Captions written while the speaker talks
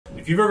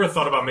If you've ever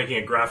thought about making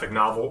a graphic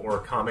novel or a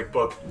comic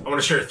book, I want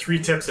to share 3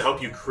 tips to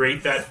help you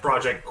create that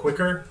project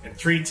quicker and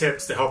 3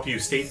 tips to help you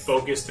stay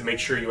focused to make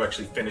sure you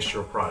actually finish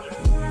your project.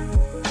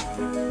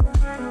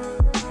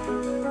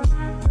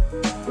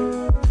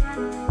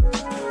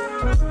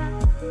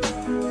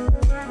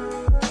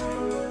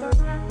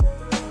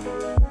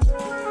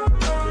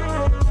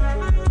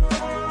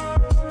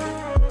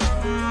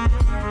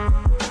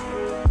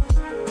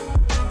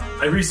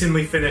 I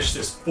recently finished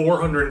this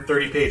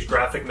 430-page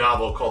graphic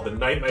novel called The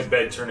Night My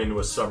Bed Turned Into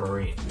a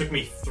Submarine. It took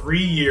me 3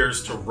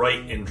 years to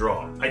write and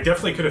draw. I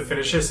definitely could have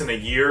finished this in a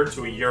year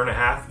to a year and a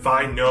half if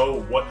I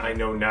know what I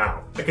know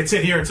now. I could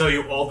sit here and tell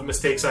you all the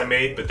mistakes I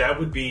made, but that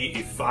would be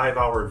a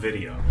 5-hour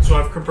video. So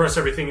I've compressed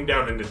everything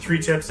down into 3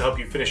 tips to help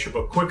you finish your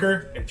book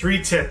quicker and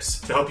 3 tips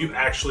to help you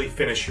actually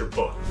finish your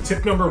book.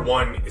 Tip number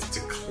 1 is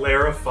to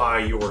clarify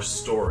your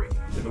story.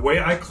 And the way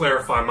I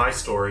clarify my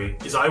story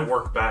is I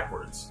work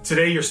backwards.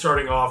 Today you're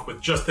starting off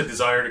with just the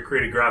desire to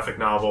create a graphic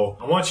novel.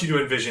 I want you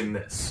to envision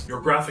this.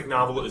 Your graphic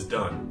novel is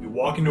done. You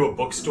walk into a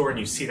bookstore and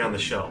you see it on the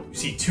shelf. You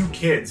see 2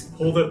 kids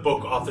pull the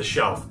book off the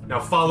shelf.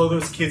 Now follow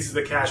those kids to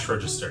the cash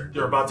register.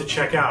 They're about to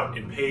check out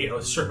and pay a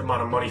certain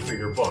amount of money for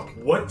your book.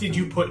 What did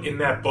you put in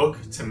that book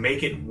to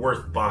make it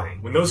worth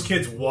buying? When those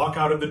kids walk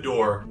out of the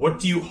door, what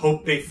do you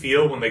hope they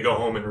feel when they go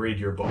home and read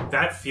your book?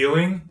 That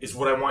feeling is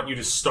what I want you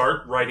to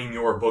start writing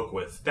your book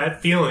with.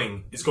 That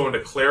feeling is going to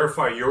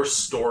clarify your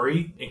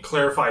story and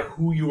clarify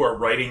who you are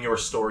writing your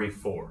story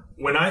for.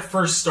 When I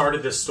first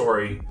started this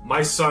story,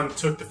 my son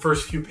took the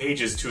first few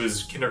pages to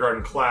his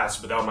kindergarten class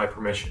without my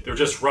permission. They were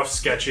just rough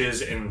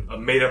sketches and a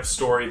made-up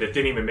story that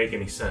didn't even make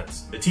any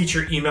sense. The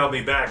teacher emailed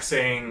me back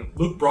saying,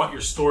 "Luke brought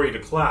your story to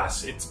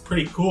class. It's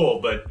pretty cool,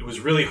 but it was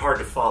really hard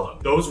to follow."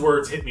 Those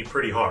words hit me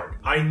pretty hard.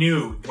 I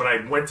knew when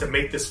I went to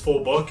make this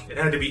full book, it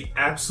had to be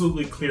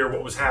absolutely clear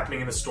what was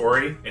happening in the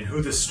story and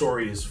who this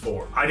story is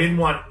for. I didn't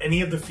want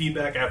any of the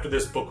feedback after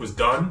this book was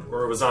done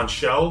or it was on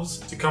shelves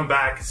to come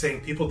back saying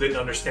people didn't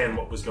understand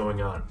what was going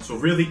on. So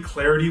really,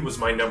 clarity was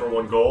my number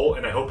 1 goal,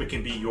 and I hope it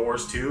can be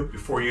yours too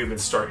before you even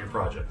start your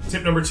project.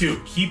 Tip number 2,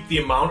 keep the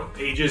amount of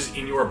pages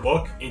in your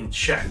book in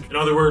check. In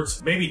other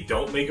words, maybe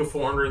don't make a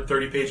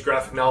 430-page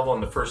graphic novel on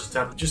the first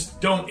attempt.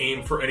 Just don't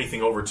aim for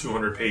anything over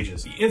 200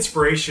 pages. The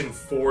inspiration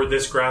for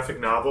this graphic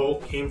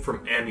novel came from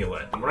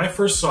Amulet. And when I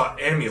first saw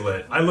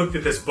Amulet, I looked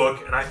at this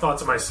book and I thought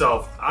to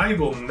myself, I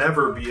will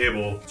never be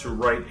able to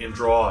write and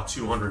draw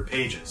 200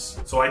 pages.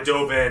 So I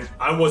dove in.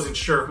 I wasn't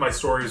sure if my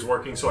story was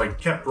working, so I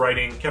kept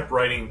writing,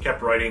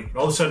 and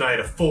all of a sudden I had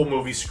a full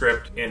movie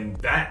script, and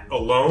that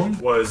alone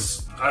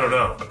was, I don't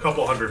know, a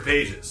couple hundred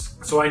pages.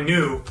 So I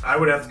knew I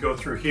would have to go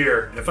through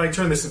here, and if I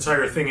turned this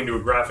entire thing into a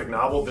graphic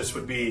novel, this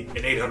would be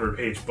an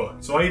 800-page book.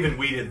 So I even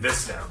weeded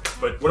this down.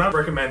 But what I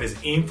recommend is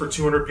aim for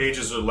 200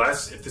 pages or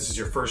less. If this is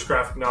your first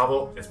graphic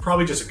novel, it's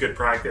probably just a good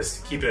practice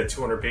to keep it at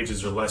 200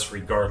 pages or less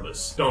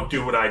regardless. Don't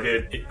do what I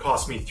did. It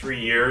cost me 3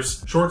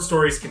 years. Short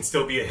stories can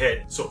still be a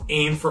hit, so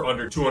aim for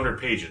under 200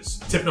 pages.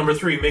 Tip number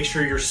 3, make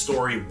sure your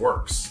story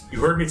works.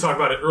 You heard me talk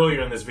about it earlier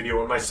in this video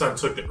when my son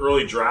took the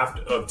early draft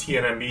of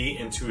TNMB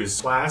into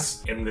his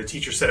class and the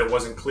teacher said it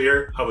wasn't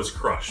clear. I was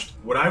crushed.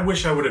 What I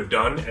wish I would have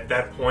done at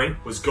that point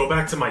was go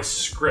back to my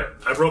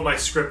script. I wrote my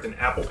script in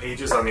Apple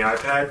Pages on the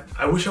iPad.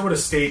 I wish I would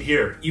have stayed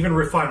here, even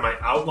refined my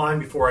outline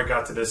before I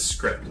got to this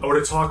script. I would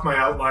have talked my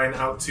outline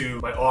out to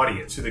my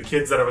audience, to the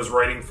kids that I was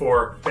writing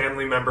for,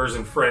 family members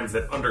and friends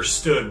that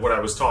understood what I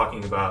was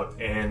talking about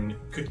and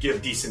could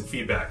give decent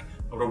feedback.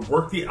 I would have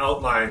worked the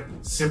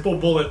outline, simple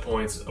bullet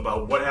points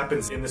about what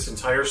happens in this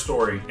entire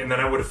story, and then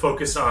I would have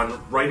focused on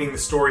writing the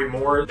story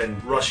more than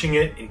rushing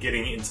it and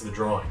getting into the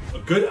drawing. A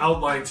good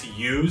outline to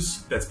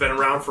use that's been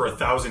around for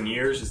 1,000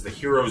 years is the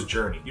hero's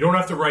journey. You don't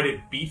have to write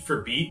it beat for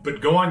beat, but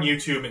go on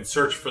YouTube and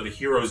search for the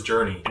hero's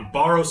journey and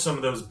borrow some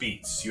of those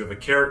beats. You have a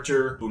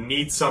character who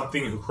needs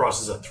something, who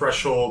crosses a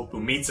threshold, who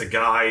meets a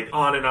guide,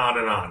 on and on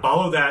and on.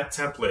 Follow that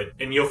template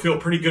and you'll feel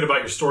pretty good about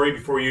your story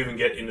before you even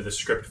get into the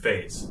script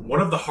phase. One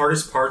of the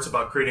hardest parts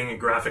about creating a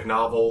graphic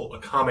novel, a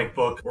comic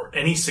book, or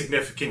any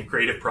significant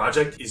creative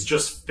project is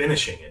just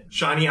finishing it.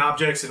 Shiny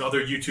objects and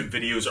other YouTube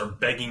videos are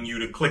begging you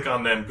to click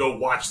on them, go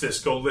watch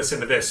this, go listen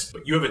to this,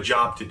 but you have a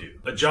job to do.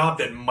 A job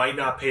that might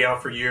not pay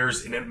off for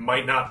years and it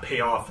might not pay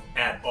off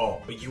at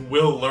all, but you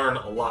will learn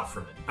a lot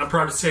from it. I'm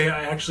proud to say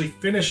I actually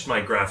finished my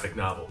graphic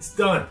novel. It's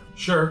done.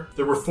 Sure,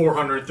 there were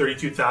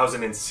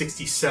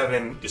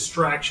 432,067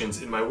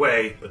 distractions in my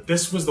way, but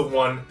this was the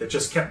one that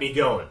just kept me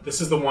going.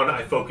 This is the one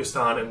I focused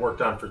on and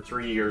worked on for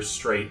 3 years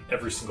straight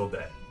every single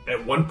day.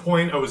 At one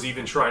point, I was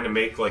even trying to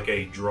make like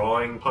a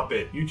drawing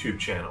puppet YouTube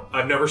channel.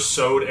 I've never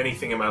sewed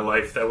anything in my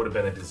life. That would have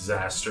been a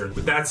disaster.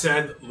 With that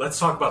said, let's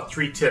talk about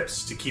 3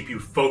 tips to keep you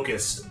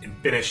focused in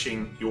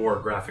finishing your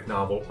graphic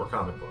novel or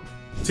comic book.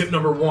 Tip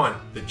number 1,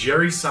 the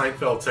Jerry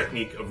Seinfeld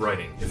technique of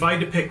writing. If I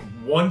had to pick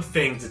one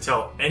thing to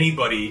tell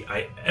anybody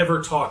I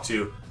ever talked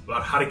to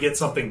about how to get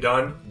something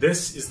done,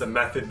 this is the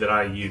method that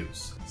I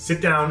use. Sit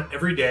down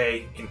every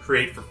day and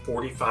create for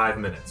 45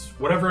 minutes.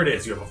 Whatever it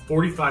is, you have a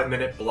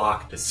 45-minute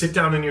block to sit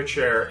down in your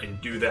chair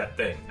and do that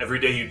thing. Every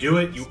day you do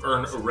it, you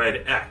earn a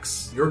red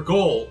X. Your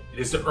goal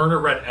is to earn a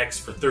red X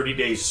for 30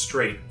 days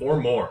straight or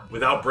more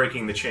without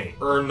breaking the chain.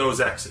 Earn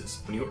those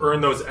X's. When you earn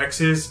those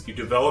X's, you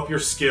develop your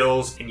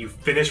skills and you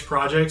finish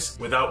projects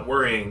without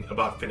worrying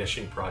about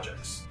finishing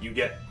projects. You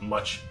get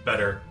much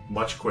better,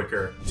 much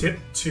quicker. Tip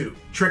 2,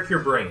 trick your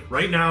brain.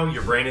 Right now,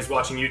 your brain is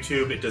watching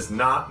YouTube. It does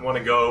not want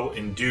to go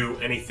and do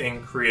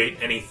anything, create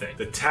anything.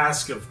 The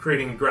task of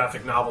creating a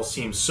graphic novel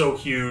seems so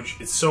huge.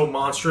 It's so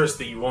monstrous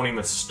that you won't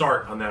even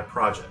start on that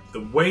project.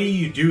 The way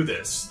you do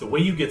this, the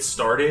way you get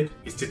started,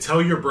 is to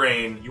tell your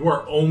brain you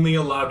are only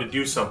allowed to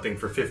do something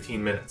for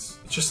 15 minutes.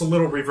 It's just a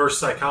little reverse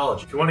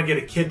psychology. If you want to get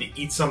a kid to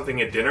eat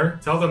something at dinner,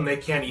 tell them they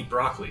can't eat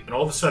broccoli, and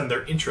all of a sudden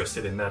they're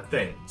interested in that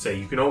thing. Say,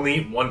 you can only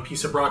eat one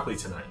piece of broccoli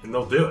tonight, and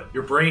they'll do it.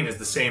 Your brain is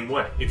the same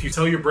way. If you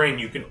tell your brain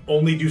you can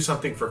only do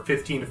something for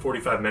 15 to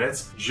 45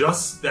 minutes,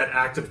 just that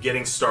act of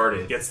getting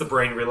started gets the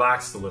brain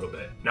relaxed a little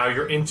bit. Now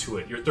you're into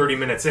it. You're 30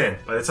 minutes in.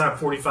 By the time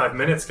 45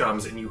 minutes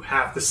comes and you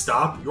have to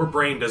stop, your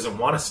brain doesn't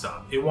want to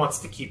stop. It wants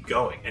to keep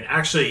going. And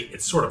actually,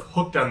 it's sort of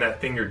hooked on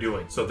that thing you're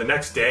doing. So the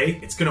next day,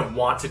 it's going to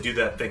want to do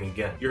that thing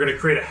again. You're going to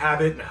create a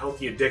habit and a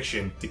healthy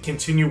addiction to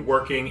continue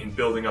working and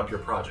building up your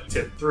project.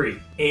 Tip 3,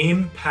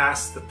 aim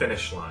past the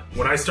finish line.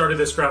 When I started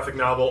this graphic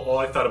novel, all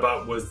I thought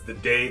about was the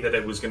day that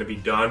it was going to be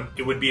done.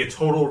 It would be a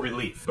total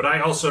relief. But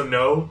I also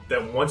know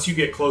that once you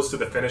get close to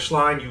the finish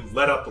line, you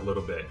let up a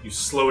little bit. You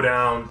slow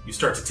down, you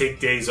start to take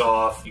days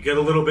off, you get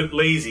a little bit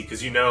lazy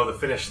because you know the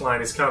finish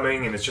line is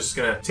coming and it's just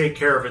going to take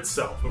care of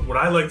itself. But what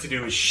I like to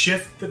do is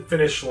shift the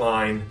finish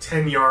line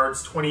 10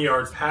 yards, 20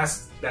 yards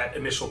past that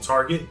initial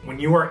target. When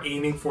you are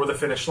aiming for the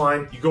finish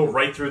line, you go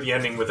right through the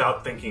ending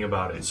without thinking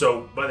about it.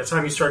 So by the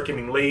time you start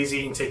getting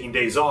lazy and taking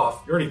days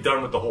off, you're already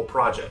done with the whole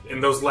project.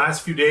 And those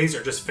last few days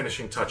are just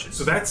finishing touches.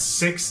 So that's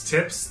 6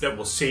 tips that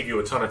will save you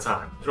a ton of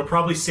time. It'll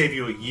probably save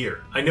you a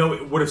year. I know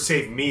it would have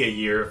saved me a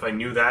year if I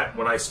knew that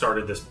when I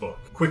started this book.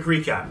 Quick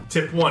recap.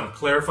 Tip 1,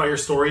 clarify your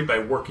story by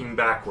working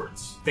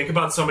backwards. Think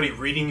about somebody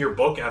reading your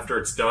book after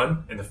it's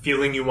done and the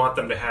feeling you want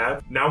them to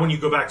have. Now when you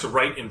go back to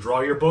write and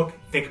draw your book,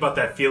 think about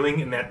that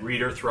feeling and that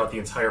reader throughout the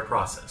entire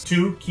process.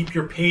 2, keep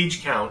your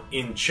page count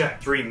in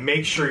check. 3,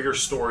 make sure your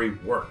story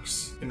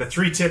works. And the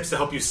 3 tips to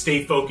help you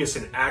stay focused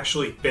and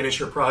actually finish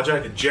your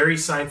project, the Jerry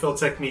Seinfeld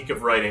technique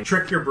of writing.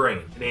 Trick your brain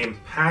and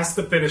aim past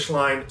the finish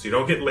line so you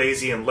don't get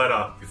lazy and let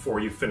up before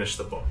you finish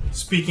the book.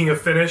 Speaking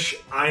of finish,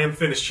 I am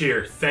finished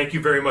here. Thank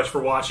you very much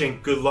for watching.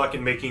 Good luck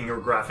in making your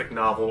graphic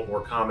novel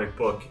or comic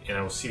book, and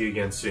I will see you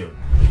again soon.